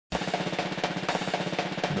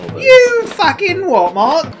You fucking what,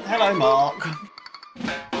 Mark? Hello, Mark.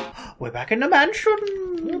 We're back in the mansion.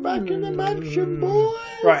 We're back in the mansion, boys.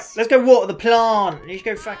 Right, let's go water the plant. Let's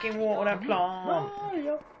go fucking water that plant.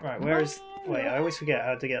 Right, where is... Wait, I always forget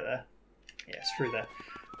how to get there. Yeah, it's through there.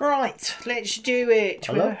 Right, let's do it.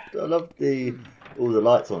 I love all the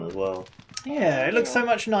lights on as well. Yeah, it looks so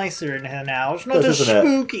much nicer in here now. It's not just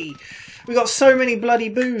spooky. We've got so many bloody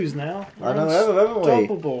boos now. I know, haven't we?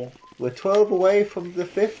 Unstoppable. We're 12 away from the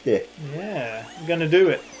 50. Yeah, we're gonna do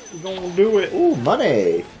it. We're gonna do it. Ooh,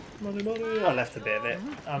 money. Money, money. I left a bit of it.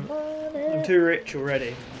 I'm too rich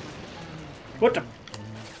already. What the?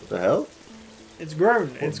 What the hell? It's grown.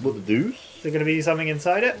 What the deuce? Is there gonna be something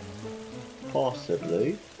inside it?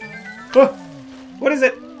 Possibly. Oh, what is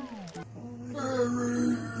it?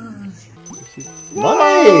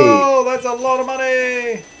 Money! Oh, that's a lot of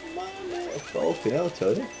money! Fucking hell,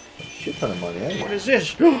 Tony. A shit ton of money, eh? What is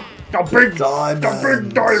this? The big diamond! The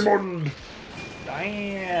big diamond!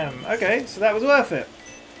 Damn. Okay, so that was worth it.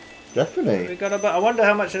 Definitely. We got I wonder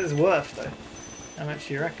how much it's worth, though. How much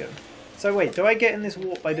do you reckon? So wait, do I get in this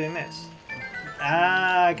warp by doing this?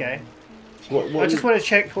 Ah, okay. So what I just want to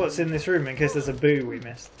check what's in this room in case there's a boo we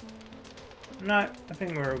missed. No, I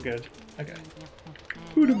think we're all good. Okay.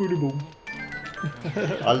 Booda booda boom.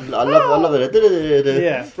 I love it.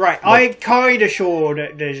 Yeah, right. I'm kind of sure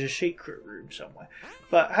that there's a secret room somewhere.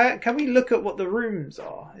 But how, can we look at what the rooms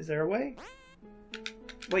are? Is there a way?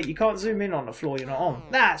 Wait, you can't zoom in on the floor you're not on.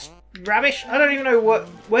 That's rubbish. I don't even know what...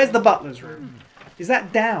 Where's the butler's room? Is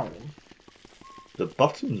that down? The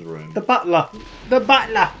button's room? The butler. The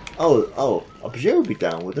butler. Oh, I presume it would be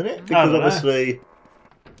down, wouldn't it? Because obviously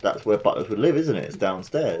that's where butlers would live, isn't it? It's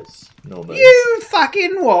downstairs, normally. You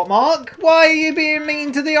fucking what, Mark? Why are you being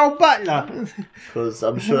mean to the old butler? Because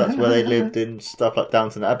I'm sure that's where they lived in stuff like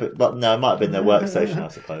Downton Abbey. But no, it might have been their workstation, I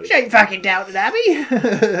suppose. She ain't fucking Downton Abbey.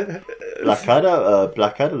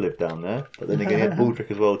 Blackadder lived down there. But then again, he had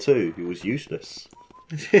Baldrick as well too, who was useless.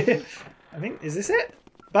 I think, is this it?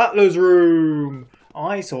 Butler's room.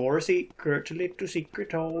 I saw a little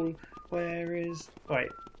secret hole. Where is... Wait.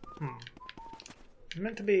 It's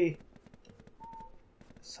meant to be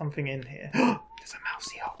something in here. There's a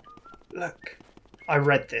mousey hole. Look. I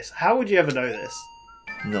read this. How would you ever know this?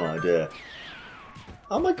 No idea.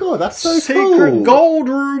 Oh my god, that's so Secret cool. gold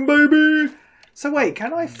room, baby! So wait,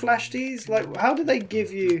 can I flash these? Like, how do they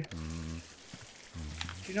give you...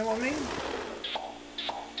 Do you know what I mean?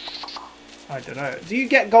 I don't know. Do you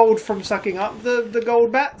get gold from sucking up the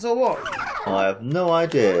gold bats or what? I have no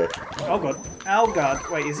idea. Oh god. Oh god.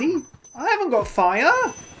 Wait, is he... I haven't got fire!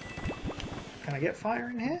 Can I get fire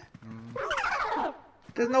in here?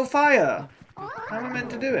 There's no fire! How am I meant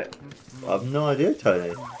to do it? I have no idea,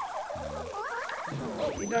 Tony.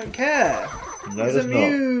 You don't care! No, He's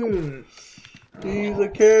immune! He's a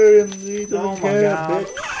caring, he doesn't care,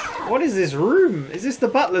 bitch. What is this room? Is this the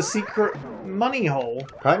butler's secret money hole?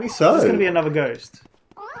 Apparently so. There's going to be another ghost.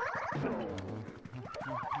 I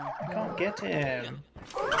can't get him.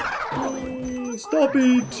 Oh, stop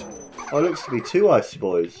it! Oh, it looks to be two ice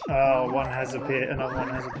boys. Oh, one has appeared, another one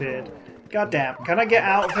has appeared. God damn. Can I get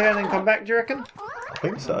out of here and then come back, do you reckon? I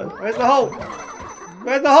think so. Where's the hole?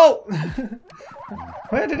 Where's the hole?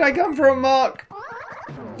 Where did I come from, Mark?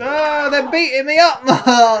 Ah, they're beating me up,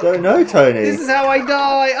 Mark! Don't know, Tony. This is how I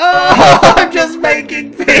die. Oh, I'm just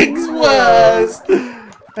making things worse.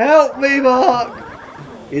 Help me, Mark.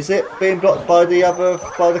 Is it being blocked by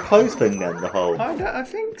the clothes thing then, the hole? I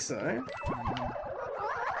think so.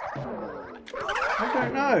 I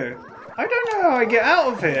don't know. I don't know how I get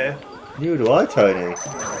out of here. Neither do I, Tony.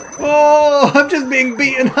 Oh, I'm just being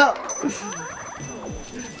beaten up.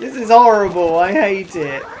 This is horrible. I hate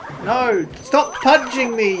it. No, stop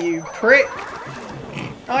punching me, you prick.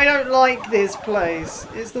 I don't like this place.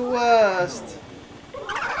 It's the worst.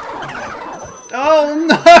 Oh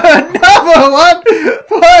no, another one!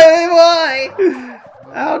 Why?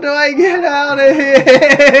 How do I get out of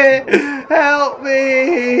here? Help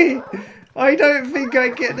me! I don't think I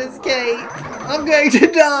can escape. I'm going to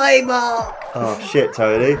die, Mark. Oh shit,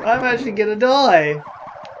 Tony. I'm actually going to die.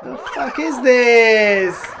 The fuck is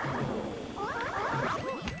this?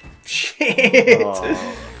 Shit. Oh.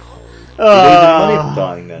 You're losing money from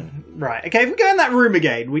dying then. Right, okay, if we go in that room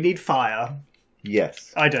again, we need fire.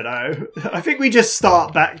 Yes. I don't know. I think we just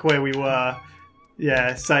start back where we were.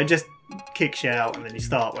 Yeah, so it just kicks you out and then you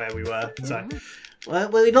start where we were. So, well,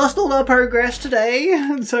 we lost all our progress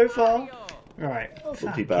today so far. Right.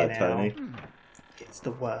 Not too bad, Tony. It's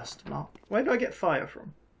the worst, Mark. Where do I get fire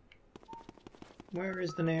from? Where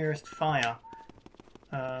is the nearest fire?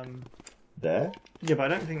 There? Yeah, but I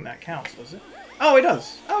don't think that counts, does it? Oh, it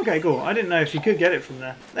does. Okay, cool. I didn't know if you could get it from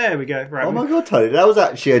there. There we go. Right. Oh my god, Tony, that was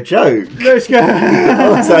actually a joke. Let's go. I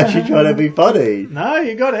was actually trying to be funny. No,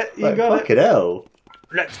 you got it. You got fucking hell.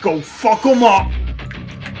 Let's go fuck them up.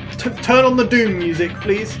 Turn on the Doom music,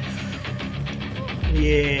 please.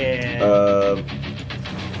 Yeah.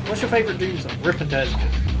 What's your favourite Doom song? Rip and Tear's good.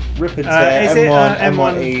 Rip and Tear,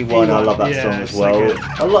 M1, E1. I love that yeah, song as well.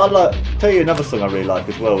 So I like. Tell you another song I really like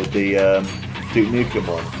as well. The Duke Nukem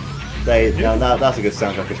one. Now that's a good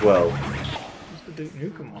soundtrack as well. What's the Duke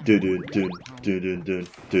Nukem one?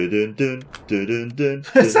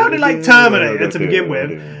 It sounded like Terminator to begin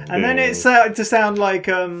with, and then it started to sound like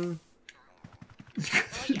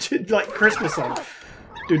like Christmas song.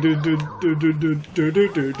 I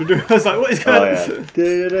was like, what is going on?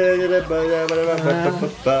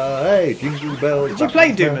 Hey, jingle bells. Did you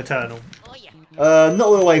play Doom Eternal? Not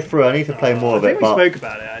all the way through. I need to play more of it. I think we spoke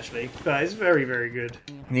about it actually, but it's very, very good.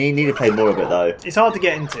 You need to play more of it though. It's hard to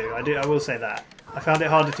get into. I will say that. I found it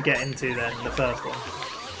harder to get into than the first one.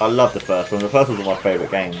 I love the first one. The first one was one of my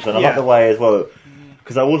favourite games, and I love the way as well.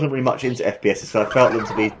 Because I wasn't really much into FPSs, so I felt them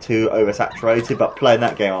to be too oversaturated. But playing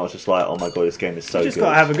that game, I was just like, "Oh my god, this game is so good." You just got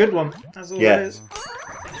to have a good one. That's all it is.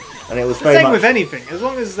 And it was the same with anything. As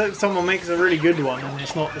long as someone makes a really good one and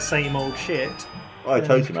it's not the same old shit. Oh,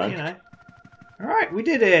 totally, man. You know. All right, we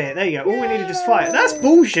did it. There you go. All we needed was fire. That's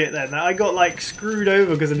bullshit. Then that I got like screwed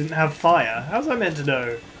over because I didn't have fire. How's I meant to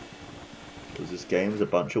know? Because this game's a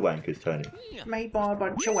bunch of wankers, Tony. Made by a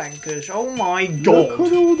bunch of wankers. Oh my god!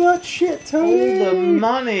 Look at all that shit, Tony. All the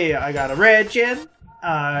money. I got a red gem.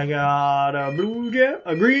 I got a blue gem,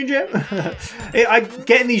 a green gem.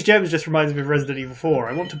 Getting these gems just reminds me of Resident Evil 4.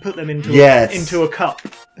 I want to put them into a cup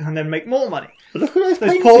and then make more money. But look at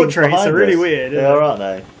those portraits are really weird. They are, aren't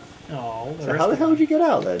they? Oh, so how the hell did you get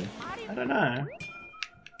out then? I don't know.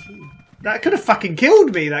 That could have fucking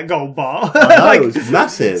killed me, that gold bar. I know, like, it was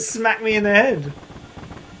massive. Smacked me in the head.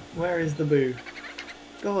 Where is the boo?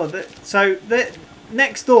 God, so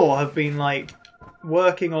next door have been like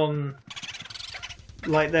working on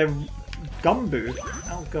like their Gumbo.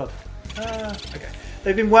 Oh god. Okay.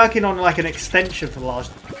 They've been working on like an extension for the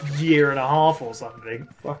last year and a half or something.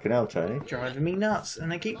 Fucking hell, Tony. Driving me nuts.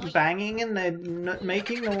 And they keep banging and they're not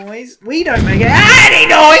making noise. We don't make any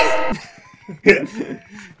noise!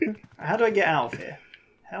 How do I get out of here?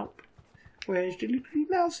 Help. Where's the little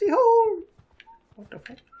mousy hole? What the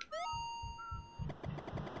fuck?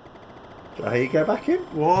 How you go back in?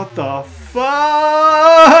 What the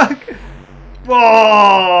fuck?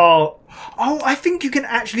 Whoa! Oh, I think you can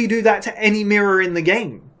actually do that to any mirror in the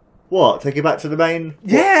game. What? Take it back to the main?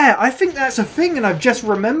 Yeah, I think that's a thing, and I've just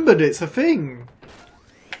remembered it's a thing.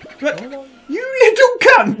 But, you little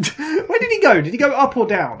cunt! Where did he go? Did he go up or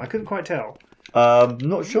down? I couldn't quite tell.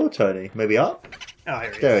 Not sure, Tony. Maybe up? Oh,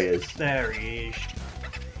 here he is. There he is. There he is.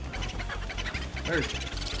 Where is he?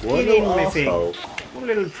 What a little asshole. What a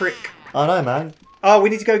little prick. I know, man. Oh, we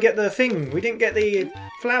need to go get the thing. We didn't get the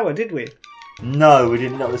flower, did we? No, we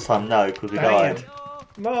didn't. Not this time, no, because we died.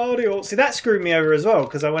 Mario. See, that screwed me over as well,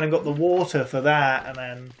 because I went and got the water for that, and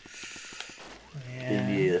then... Yeah.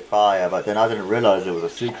 You needed the fire, but then I didn't realise there was a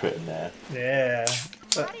secret in there. Yeah.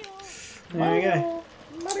 But, there we go.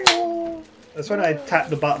 Mario. That's when I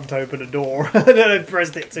tapped the button to open a door, and then I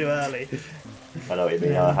pressed it too early. I know what you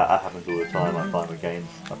mean. That happens all the time. I find with games.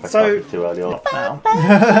 I press buttons too early on.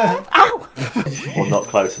 Ow. Or not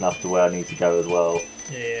close enough to where I need to go as well.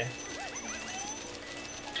 Yeah.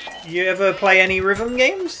 You ever play any rhythm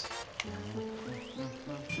games?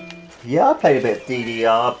 Yeah, I played a bit of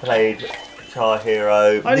DDR. I played Guitar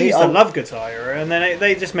Hero. I used to love Guitar Hero, and then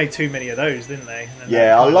they just made too many of those, didn't they?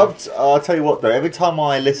 Yeah, I loved. I'll tell you what though. Every time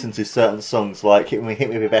I listen to certain songs, like Hit Me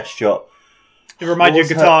with Your Best Shot, it reminds you of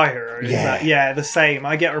Guitar Hero. Yeah, yeah, the same.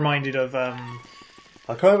 I get reminded of. I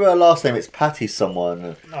can't remember her last name. It's Patty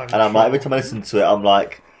someone, and I'm like every time I listen to it, I'm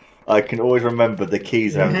like, I can always remember the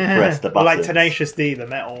keys having to press the buttons. Like Tenacious D, the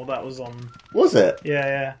metal that was on. Was it? Yeah,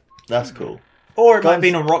 yeah. That's cool. Or it might have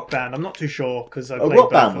been on Rock Band. I'm not too sure because I played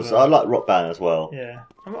Rock Band was. I like Rock Band as well. Yeah,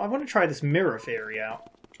 I want to try this mirror theory out.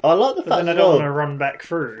 I like the fact then I don't want to run back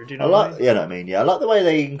through. Do you know? What I mean? Yeah, know what I mean. Yeah, I like the way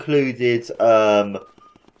they included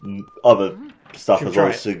other stuff as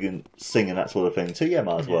well, singing that sort of thing too. Yeah,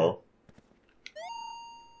 might as well.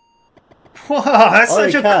 Wow, that's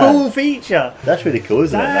such a cool feature. That's really cool,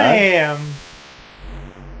 isn't it, man? Damn.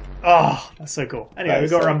 Oh, that's so cool. Anyway, we've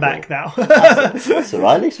got to run back now. That's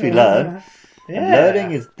alright, at least we learn. Yeah. And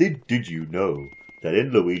learning is... Did you know that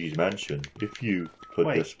in Luigi's mansion, if you put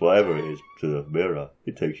this, whatever it is, to the mirror,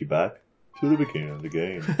 it takes you back to the beginning of the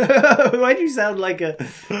game. Why do you sound like a...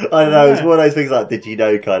 I don't know, it's one of those things like, did you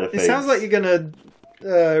know kind of thing. It sounds like you're going to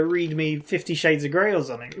read me 50 Shades of Grey or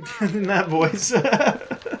something in that voice.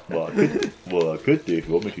 Well, I could do if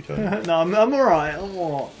you want me to, Tony. No, I'm alright. I'm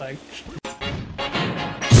alright, thanks.